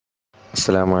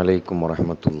السلام عليكم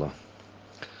ورحمة الله.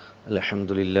 الحمد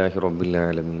لله رب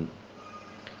العالمين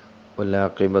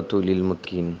والعاقبة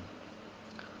للمتقين.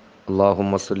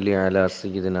 اللهم صل على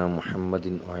سيدنا محمد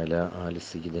وعلى آل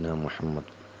سيدنا محمد.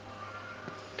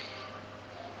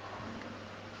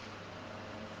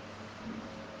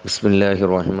 بسم الله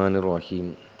الرحمن الرحيم.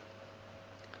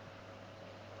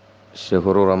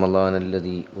 شهر رمضان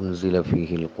الذي أنزل فيه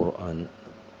القرآن.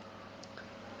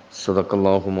 صدق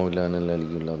الله مولانا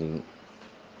العلي العظيم.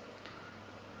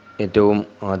 ഏറ്റവും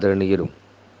ആദരണീയരും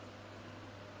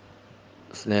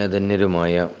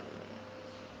സ്നേഹധന്യരുമായ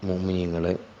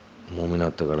മുഅ്മിനീങ്ങളെ,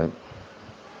 മുഅ്മിനാത്തുകളെ,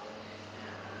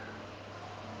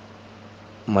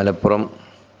 മലപ്പുറം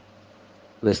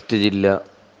വെസ്റ്റ് ജില്ല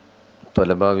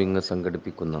ത്വലബ വിങ്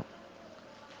സംഘടിപ്പിക്കുന്ന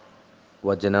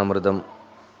വചനാമൃതം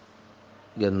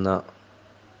എന്ന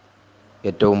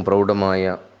ഏറ്റവും പ്രൗഢമായ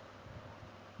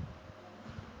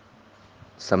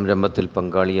സംരംഭത്തിൽ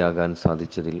പങ്കാളിയാകാൻ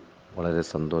സാധിച്ചതിൽ വളരെ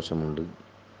സന്തോഷമുണ്ട്.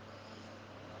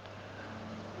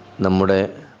 നമ്മുടെ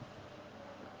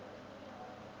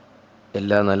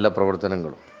എല്ലാ നല്ല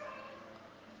പ്രവർത്തനങ്ങളും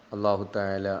അല്ലാഹു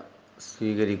തആല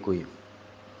സ്വീകരിക്കുകയും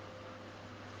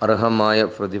അർഹമായ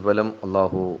പ്രതിഫലം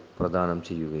അല്ലാഹു പ്രദാനം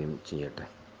ചെയ്യുകയും ചെയ്യട്ടെ.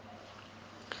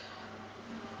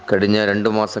 കഴിഞ്ഞ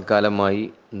 2 മാസക്കാലമായി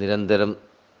നിരന്തരം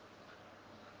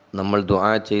നമ്മൾ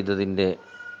ദുആ ചെയ്തതിൻ്റെ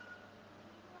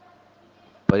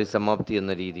പരിസമാപ്തി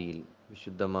എന്ന രീതിയിൽ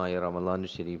വിശുദ്ധമായ റമളാൻ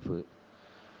ഷരീഫ്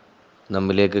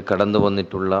നമ്മിലേക്ക് കടന്നു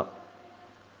വന്നിട്ടുള്ള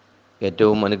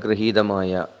ഏറ്റവും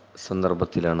അനുഗ്രഹീതമായ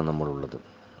സന്ദർഭത്തിലാണ് നമ്മളുള്ളത്.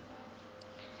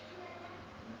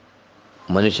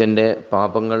 മനുഷ്യൻ്റെ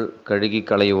പാപങ്ങൾ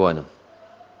കഴുകിക്കളയുവാനും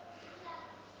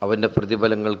അവൻ്റെ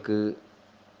പ്രതിഫലങ്ങൾക്ക്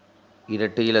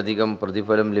ഇരട്ടിയിലധികം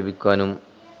പ്രതിഫലം ലഭിക്കാനും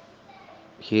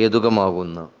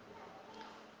ഹേതുകമാകുന്ന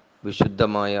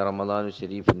വിശുദ്ധമായ റമളാൻ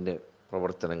ഷരീഫിൻ്റെ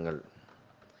പ്രവർത്തനങ്ങൾ,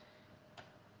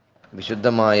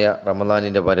 വിശുദ്ധമായ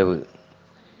റമളാനിൻ്റെ വരവ്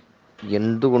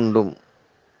എന്തുകൊണ്ടും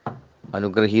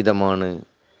അനുഗ്രഹീതമാണ്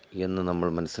എന്ന് നമ്മൾ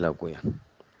മനസ്സിലാക്കുകയാണ്.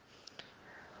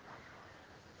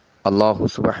 അല്ലാഹു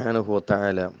സുബ്ഹാനഹു വ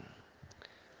തആല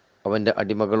അവൻ്റെ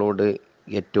അടിമകളോട്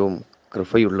ഏറ്റവും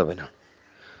കൃപയുള്ളവനാണ്,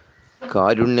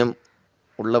 കാരുണ്യം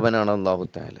ഉള്ളവനാണ് അല്ലാഹു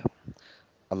തആല.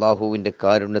 അല്ലാഹുവിൻ്റെ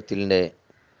കാരുണ്യത്തിൻ്റെ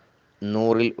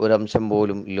 100-ൽ 1 അംശം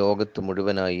പോലും ലോകത്ത്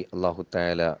മുഴുവനായി അല്ലാഹു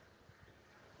തആല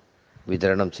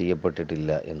വിതരണം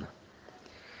ചെയ്യപ്പെട്ടിട്ടില്ല എന്ന്.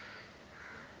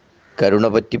 കരുണ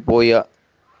പറ്റിപ്പോയ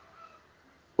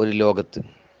ഒരു ലോകത്ത്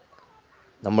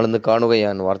നമ്മളിന്ന്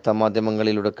കാണുകയാണ്.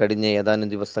 വാർത്താമാധ്യമങ്ങളിലൂടെ കഴിഞ്ഞ ഏതാനും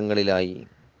ദിവസങ്ങളിലായി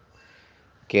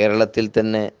കേരളത്തിൽ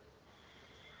തന്നെ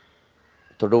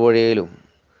തൊടുപുഴയിലും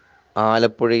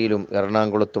ആലപ്പുഴയിലും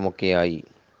എറണാകുളത്തുമൊക്കെയായി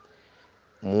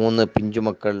 3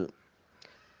 പിഞ്ചുമക്കൾ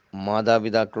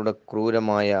മാതാപിതാക്കളുടെ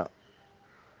ക്രൂരമായ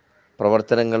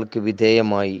പ്രവർത്തനങ്ങൾക്ക്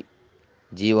വിധേയമായി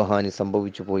ജീവഹാനി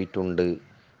സംഭവിച്ചു പോയിട്ടുണ്ട്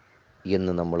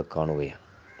എന്ന് നമ്മൾ കാണുകയാണ്.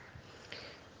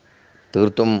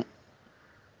 തീർത്തും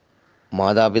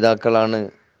മാതാപിതാക്കളാണ്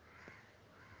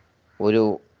ഒരു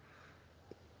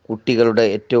കുട്ടികളുടെ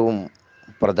ഏറ്റവും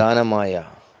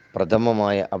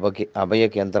പ്രഥമമായ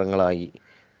അഭയകേന്ദ്രങ്ങളായി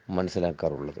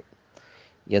മനസ്സിലാക്കാറുള്ളത്.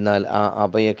 എന്നാൽ ആ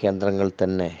അഭയകേന്ദ്രങ്ങൾ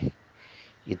തന്നെ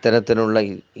ഇത്തരത്തിലുള്ള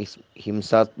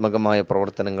ഹിംസാത്മകമായ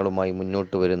പ്രവർത്തനങ്ങളുമായി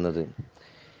മുന്നോട്ട് വരുന്നത്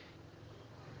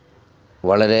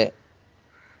വളരെ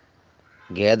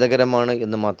ഖേദകരമാണ്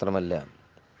എന്ന് മാത്രമല്ല,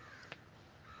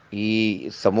 ഈ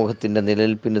സമൂഹത്തിൻ്റെ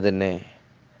നിലനിൽപ്പിന് തന്നെ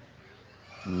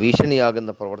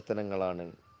ഭീഷണിയാകുന്ന പ്രവർത്തനങ്ങളാണ്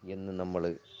എന്ന് നമ്മൾ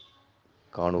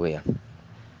കാണുകയാണ്.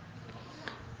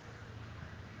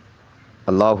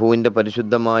 അല്ലാഹുവിൻ്റെ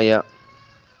പരിശുദ്ധമായ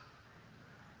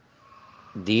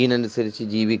ദീനനുസരിച്ച്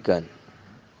ജീവിക്കാൻ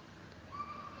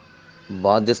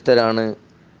ബാധ്യസ്ഥരാണ്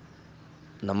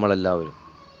നമ്മളെല്ലാവരും.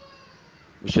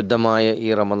 വിശുദ്ധമായ ഈ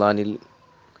റമളാനിൽ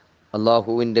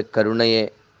അല്ലാഹുവിൻ്റെ കരുണയെ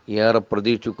ഏറെ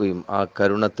പ്രതീക്ഷിക്കുകയും ആ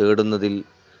കരുണ തേടുന്നതിൽ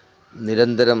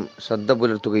നിരന്തരം ശ്രദ്ധ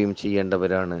പുലർത്തുകയും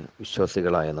ചെയ്യേണ്ടവരാണ്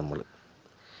വിശ്വാസികളായ നമ്മൾ.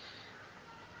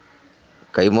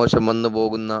 കൈമോശം വന്നു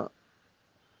പോകുന്ന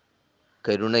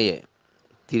കരുണയെ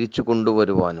തിരിച്ചു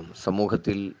കൊണ്ടുവരുവാനും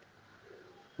സമൂഹത്തിൽ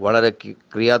വളരെ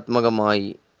ക്രിയാത്മകമായി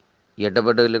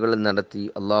ഇടപെടലുകൾ നടത്തി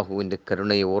അല്ലാഹുവിൻ്റെ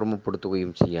കരുണയെ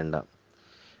ഓർമ്മപ്പെടുത്തുകയും ചെയ്യേണ്ട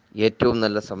ഏറ്റവും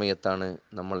നല്ല സമയത്താണ്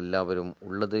നമ്മളെല്ലാവരും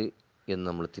ഉള്ളത് എന്ന്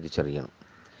നമ്മൾ തിരിച്ചറിയണം.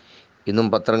 ഇന്നും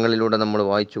പത്രങ്ങളിലൂടെ നമ്മൾ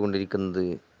വായിച്ചു കൊണ്ടിരിക്കുന്നത്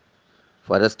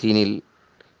ഫലസ്തീനിൽ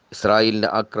ഇസ്രായേലിൻ്റെ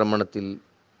ആക്രമണത്തിൽ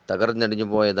തകർന്നടിഞ്ഞു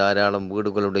പോയ ധാരാളം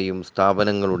വീടുകളുടെയും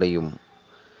സ്ഥാപനങ്ങളുടെയും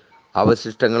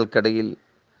അവശിഷ്ടങ്ങൾക്കിടയിൽ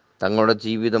തങ്ങളുടെ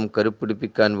ജീവിതം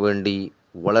കരുപ്പിടിപ്പിക്കാൻ വേണ്ടി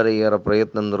വളരെയേറെ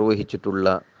പ്രയത്നം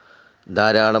നിർവഹിച്ചിട്ടുള്ള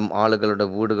ധാരാളം ആളുകളുടെ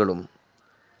വീടുകളും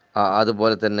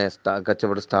അതുപോലെ തന്നെ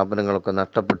കച്ചവട സ്ഥാപനങ്ങളൊക്കെ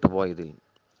നഷ്ടപ്പെട്ടു പോയതിൽ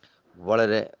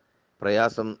വളരെ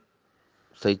പ്രയാസം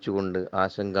സഹിച്ചുകൊണ്ട്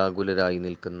ആശങ്കാകുലരായി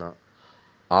നിൽക്കുന്ന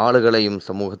ആളുകളെയും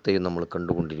സമൂഹത്തെയും നമ്മൾ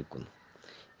കണ്ടുകൊണ്ടിരിക്കുന്നു.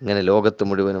 ഇങ്ങനെ ലോകത്ത്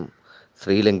മുഴുവനും,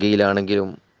 ശ്രീലങ്കയിലാണെങ്കിലും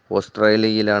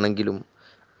ഓസ്ട്രേലിയയിലാണെങ്കിലും,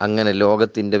 അങ്ങനെ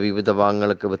ലോകത്തിൻ്റെ വിവിധ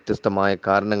ഭാഗങ്ങൾക്ക് വ്യത്യസ്തമായ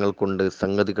കാരണങ്ങൾ കൊണ്ട്,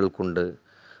 സംഗതികൾ കൊണ്ട്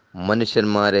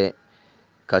മനുഷ്യന്മാരെ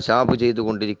കശാപ്പ്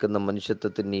ചെയ്തുകൊണ്ടിരിക്കുന്ന,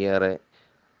 മനുഷ്യത്വത്തിന് ഏറെ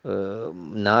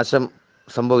നാശം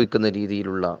സംഭവിക്കുന്ന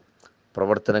രീതിയിലുള്ള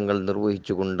പ്രവർത്തനങ്ങൾ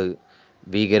നിർവഹിച്ചുകൊണ്ട്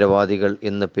ഭീകരവാദികൾ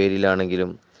എന്ന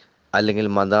പേരിലാണെങ്കിലും, അല്ലെങ്കിൽ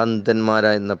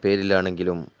മതാന്ധന്മാരെന്ന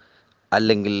പേരിലാണെങ്കിലും,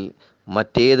 അല്ലെങ്കിൽ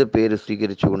മറ്റേത് പേര്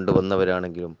സ്വീകരിച്ചു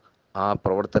കൊണ്ടുവന്നവരാണെങ്കിലും, ആ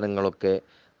പ്രവർത്തനങ്ങളൊക്കെ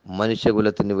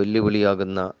മനുഷ്യകുലത്തിന്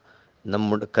വെല്ലുവിളിയാകുന്ന,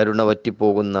 നമ്മുടെ കരുണ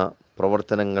വറ്റിപ്പോകുന്ന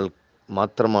പ്രവർത്തനങ്ങൾ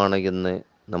മാത്രമാണ് എന്ന്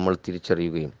നമ്മൾ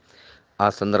തിരിച്ചറിയുകയും ആ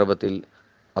സന്ദർഭത്തിൽ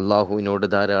അള്ളാഹുവിനോട്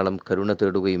ധാരാളം കരുണ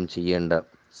തേടുകയും ചെയ്യേണ്ട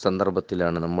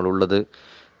സന്ദർഭത്തിലാണ് നമ്മളുള്ളത്.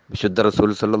 വിശുദ്ധ റസൂൽ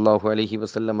സല്ലല്ലാഹു അലൈഹി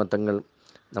വസല്ലമ തങ്ങൾ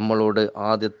നമ്മളോട്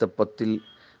ആദ്യത്തെ 10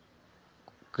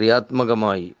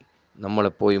 ക്രിയാത്മകമായി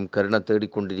നമ്മളെപ്പോഴും കരുണ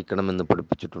തേടിക്കൊണ്ടിരിക്കണമെന്ന്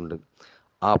പഠിപ്പിച്ചിട്ടുണ്ട്.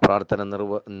 ആ പ്രാർത്ഥന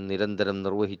നിരന്തരം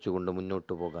നിർവഹിച്ചുകൊണ്ട്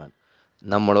മുന്നോട്ട് പോകാൻ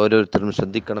നമ്മൾ ഓരോരുത്തരും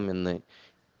ശ്രദ്ധിക്കണമെന്ന്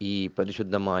ഈ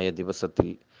പരിശുദ്ധമായ ദിവസത്തിൽ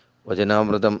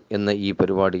വചനാമൃതം എന്ന ഈ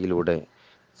പരിപാടിയിലൂടെ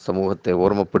സമൂഹത്തെ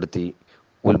ഓർമ്മപ്പെടുത്തി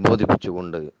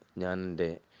ഉത്ബോധിപ്പിച്ചുകൊണ്ട് ഞാൻ എൻ്റെ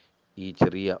ഈ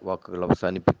ചെറിയ വാക്കുകൾ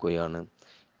അവസാനിപ്പിക്കുകയാണ്.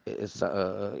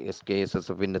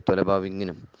 SKSFൻ്റെ ത്വലബ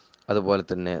വിങ്ങിനും അതുപോലെ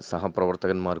തന്നെ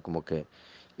സഹപ്രവർത്തകന്മാർക്കുമൊക്കെ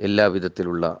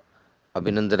എല്ലാവിധത്തിലുള്ള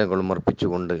അഭിനന്ദനങ്ങളും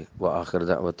അർപ്പിച്ചുകൊണ്ട് വആഖിറു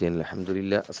ദഅ്വാനാ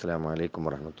അൽഹംദുലില്ലാഹി. അസ്സലാമു അലൈക്കും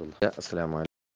വറഹ്മത്തുള്ളാഹി.